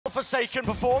Forsaken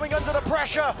performing under the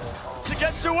pressure to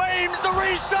get to aims, the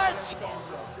reset!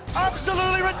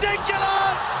 Absolutely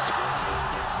ridiculous!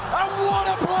 And what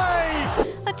a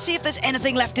play! Let's see if there's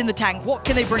anything left in the tank. What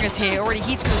can they bring us here? Already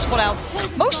Heat's going to spot out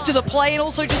most of the play and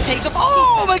also just takes off.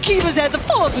 Oh, Makiva's had the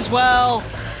follow-up as well.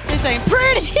 They're saying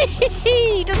pretty.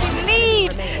 Doesn't even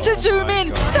need to zoom in.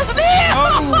 Doesn't need.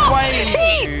 No way,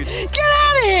 Heat, dude. get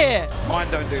out of here.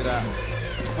 Mine don't do that.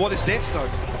 What is this though?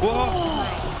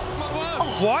 Whoa.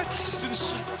 What?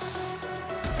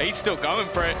 He's still going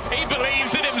for it. He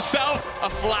believes in himself. A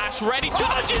flash ready,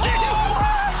 dodges it.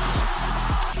 What?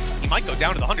 He might go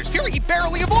down to the Hunter's Fury. He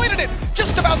barely avoided it.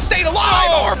 Just about stayed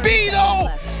alive. RB though.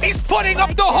 He's putting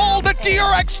up the hole that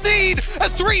DRX need. A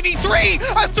 3v3,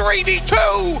 a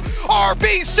 3v2.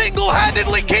 RB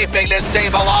single-handedly keeping this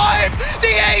team alive.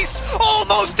 The ace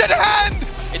almost at hand.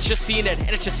 It's just seeing it, and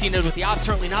it's just seeing it with the op.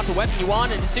 Certainly not the weapon you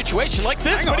want in a situation like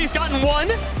this, but he's gotten one.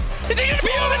 Is he gonna be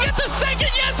able to get the second?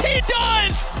 Yes, he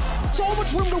does! So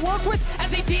much room to work with as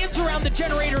they dance around the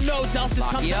generator. No, Zelsis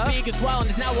comes up big as well, and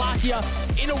is now Lakia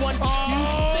in a 1v2.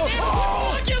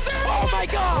 Oh my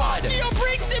god! Lakia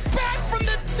brings it back from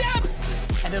the depths!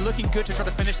 And they're looking good to try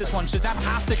to finish this one. Shazam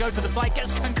has to go to the side,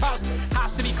 gets concussed,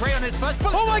 has to be great on his first.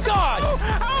 Oh my god!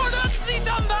 How has he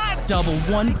done that? Double,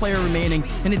 one player remaining,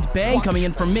 and it's Bang coming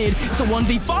in from mid. It's a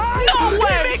 1v5. No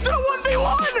way! He makes it a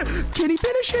 1v1! Can he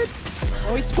finish it?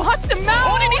 Oh, he spots him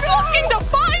out, and he's looking to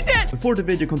find it! Before the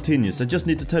video continues, I just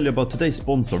need to tell you about today's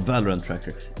sponsor, Valorant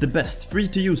Tracker. The best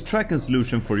free-to-use tracking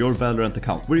solution for your Valorant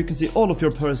account, where you can see all of your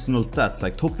personal stats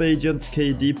like top agents,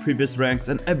 KD, previous ranks,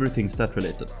 and everything stat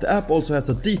related. The app also has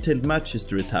a detailed match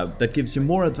history tab that gives you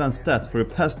more advanced stats for your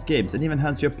past games and even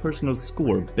hands you a personal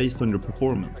score based on your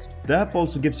performance. The app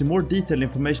also gives you more detailed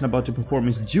information about your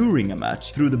performance during a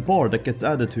match through the bar that gets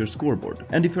added to your scoreboard.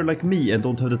 And if you're like me and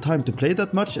don't have the time to play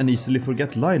that much and easily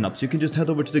forget lineups, you can just head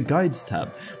over to the guides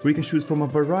tab, where you can choose from a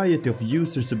variety of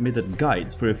user submitted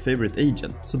guides for your favorite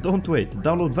agent. So don't wait,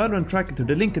 download Valorant Tracker through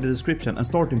the link in the description and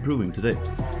start improving today.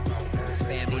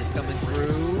 Spammy is coming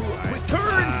through. Quick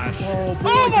turn!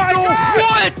 Oh my god!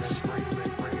 What?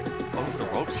 Over the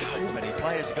ropes, how many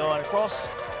players are going across?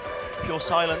 Pure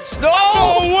silence. No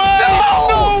way!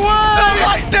 No way! Not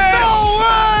like this! No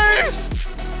way!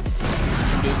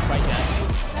 Moves right there.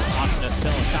 Asuna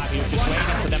still on top. He was just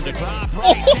waiting for them to drop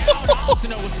right down.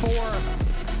 Asuna with 4.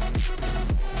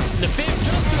 The 5th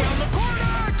just around the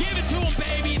corner. Give it to him,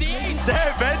 baby. The ace.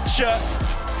 Their venture.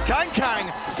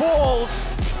 Kang falls.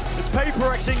 It's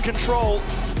Paper X in control.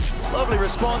 Lovely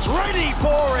response. Ready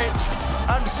for it.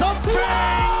 And something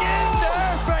in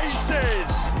their faces.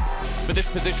 For this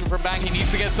position from Bang, he needs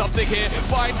to get something here.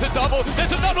 Finds a double.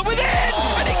 There's another within.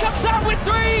 And he comes out with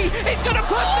 3. He's going to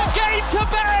put the game to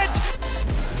bed.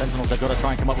 Sentinels, they've got to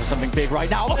try and come up with something big right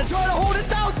now. They're trying to hold it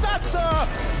down, Santa!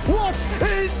 What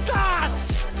is that?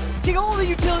 All the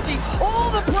utility, all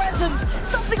the presence,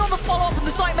 something on the follow-up and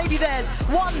the site maybe theirs.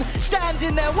 One stands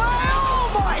in there. Wow,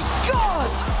 oh my god!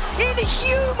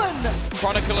 Inhuman!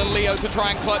 Chronicle and Leo to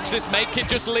try and clutch this. Make it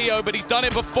just Leo, but he's done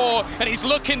it before, and he's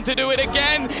looking to do it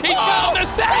again. He's found the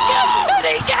second, and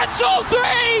he gets all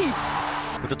 3!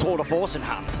 With the tour de force in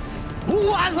hand.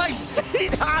 Ooh, as I see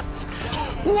that!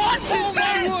 What is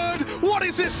this? What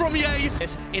is this from Ye?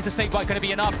 Is a snake bite going to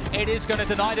be enough? It is going to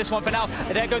deny this one for now.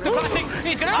 There goes the classic.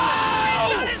 He's going to.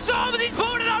 Oh! He's done it, but he's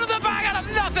pulling it out of the bag out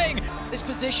of nothing! This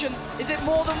position, is it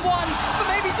more than 1 for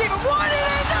maybe Demon 1? It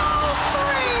is all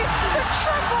 3! The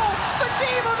triple for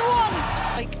Demon 1!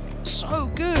 Like, so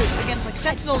good against like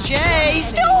Sentinels. Yay!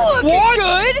 Still looking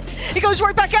good! He goes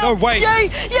right back out. No way.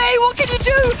 Yay! Yay! What can you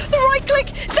do? The right click.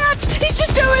 He's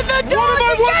just doing the dodge. What am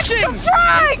I watching? The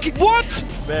frag! What?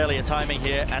 Barely a timing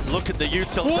here, and look at the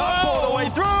util. Dump all the way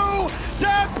through!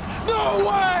 Dep! No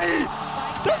way!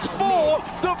 That's 4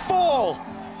 that fall!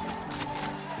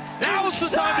 Now's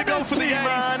the time to go for the ace.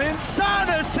 Man,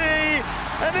 insanity!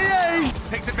 And the ace!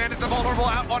 Takes advantage of the vulnerable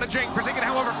out on a Jake. Forsaken,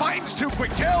 however, finds 2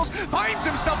 quick kills. Finds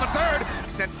himself a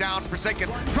 3rd. Sent down Forsaken.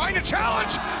 Trying to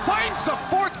challenge. Finds the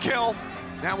 4th kill.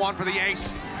 Now on for the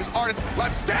ace. His artist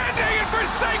left standing and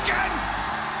Forsaken!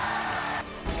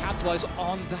 Capitalize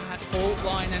on that fault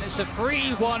line, and it's a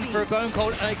free one for Bone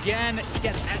Cold. Again, he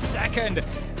gets a second.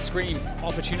 Scream,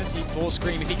 opportunity for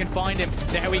Scream if he can find him.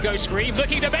 There we go, Scream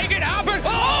looking to make it happen.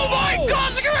 Oh my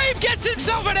god, Scream gets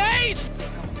himself an ace!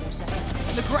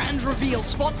 The grand reveal,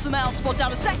 spots them out, spots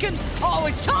out a second. Oh,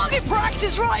 it's target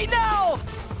practice right now!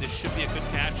 This should be a good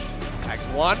catch. Tags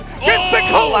 1. Gets the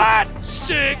collat!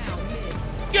 Sick!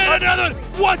 Get another!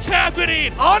 What's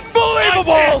happening?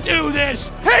 Unbelievable! I can't do this!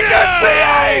 He gets the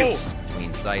ace!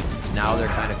 Between sites, now they're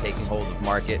kind of taking hold of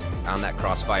market on that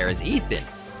crossfire as Ethan.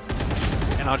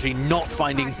 And Montage not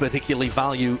finding particularly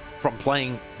value from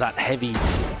playing that heavy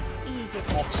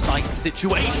off-site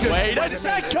situation. Wait a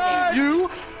second!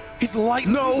 He's lighting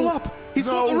people up. He's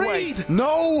got the read.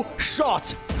 No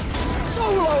shot.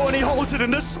 Solo, and he holds it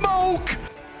in the smoke.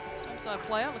 Side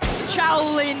player looking to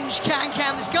challenge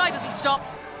Can. This guy doesn't stop.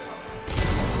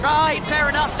 Right, fair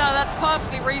enough. No, that's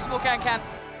perfectly reasonable, Can.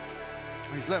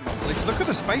 He's letting him release. Look at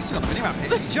the spacing on the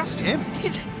minimap. It's just him.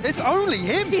 It's only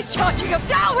him. He's charging him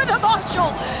down with a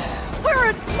Marshall.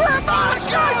 We're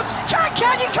monsters.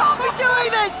 Can, you can't be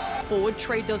doing this. Forward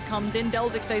trade comes in.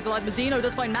 Delzik stays alive. Mazzino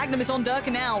does find Magnum is on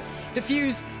Durka now.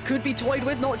 Diffuse could be toyed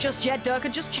with, not just yet. Durka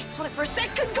just checks on it for a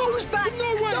second, goes back,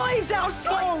 dives out,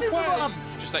 slices him up.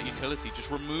 Just that utility, just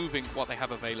removing what they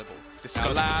have available.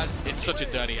 Now Laz, it's such a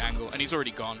dirty angle, and he's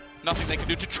already gone. Nothing they can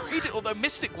do to trade it, although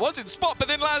Mystic was in spot, but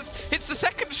then Laz hits the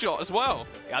second shot as well.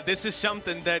 Yeah, this is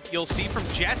something that you'll see from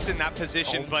Jets in that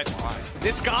position, but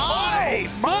this guy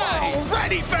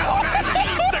already found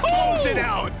that to close it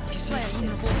out.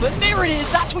 But there it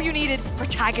is, that's what you needed.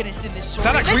 Protagonist in this story.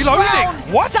 Tarik this reloading. Round,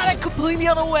 What? Tarik completely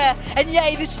unaware, and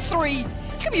yay, this 3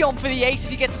 can be on for the ace if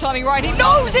he gets the timing right. He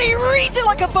knows it, he reads it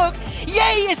like a book.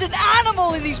 Yay is an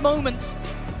animal in these moments.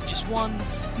 Just one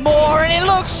more, and it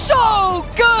looks so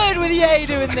good with Yay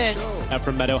doing this.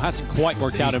 From Meadow hasn't quite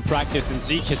worked out in practice, and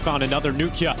Zeke has found another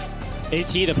Nukia. Is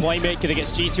he the playmaker that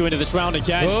gets G2 into this round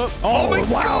again? Oh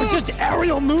wow, just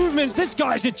aerial movements. This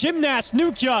guy's a gymnast.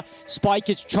 Nukia. Spike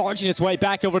is charging its way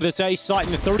back over to this A site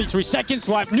in the 33 seconds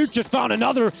left. Nukia found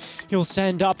another. He'll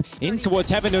send up in towards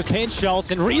heaven those paint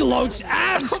shells and reloads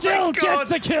and still gets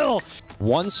the kill.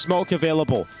 One smoke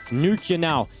available. Nukia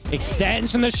now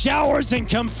extends from the showers and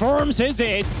confirms his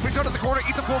aid. Brings out to the corner,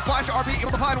 eats a full flash. RB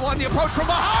able to find one. The approach from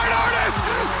behind. Artis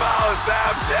mows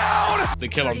them down. The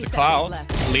kill onto Cloud.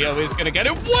 Leo is going to get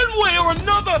it one way or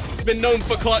another. Been known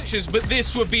for clutches, but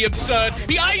this would be absurd.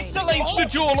 He isolates the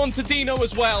duel onto Dino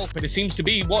as well. But it seems to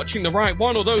be watching the right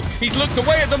one, although he's looked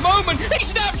away at the moment. He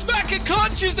snaps back and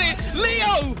clutches it.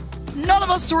 Leo! None of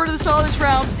us saw it at the start of this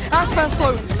round. Aspas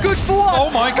though, good for 1. Oh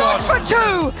my God. Good for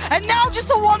 2. And now just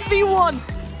the 1v1.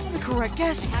 And the correct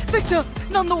guess. Victor,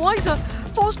 none the wiser,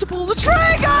 forced to pull the trigger.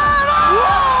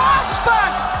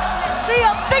 Aspas! The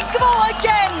unthinkable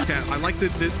again. I like the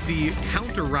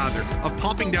counter rather of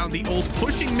popping down the old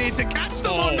pushing mid to catch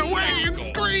them on the way and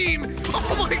Scream.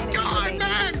 Oh my God,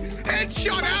 man.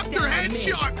 Headshot after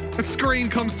headshot. And Scream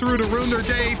comes through to ruin their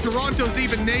day. Toronto's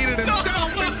even naded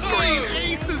himself and Scream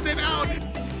aces it out.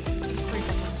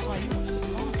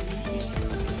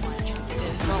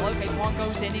 Well, okay, one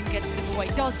goes in, he gets it away.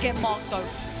 Does get marked though.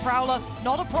 Prowler,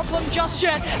 not a problem just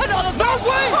yet. Another. No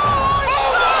way!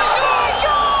 Oh my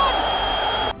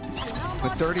God!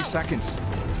 With 30 seconds.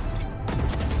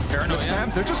 Paranoid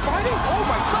spams, they're just fighting. Oh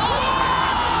my God!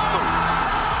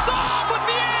 Saab with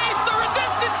the ace! The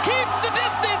resistance keeps the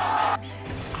distance!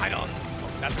 I don't.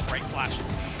 That's a great flash.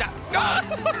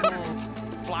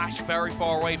 Flash very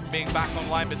far away from being back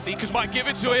online, but Seekers might give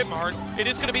it to him. Smart. It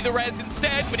is going to be the res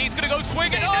instead, but he's going to go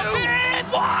swing it off it!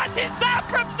 What is that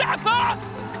from Zappa?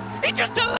 He just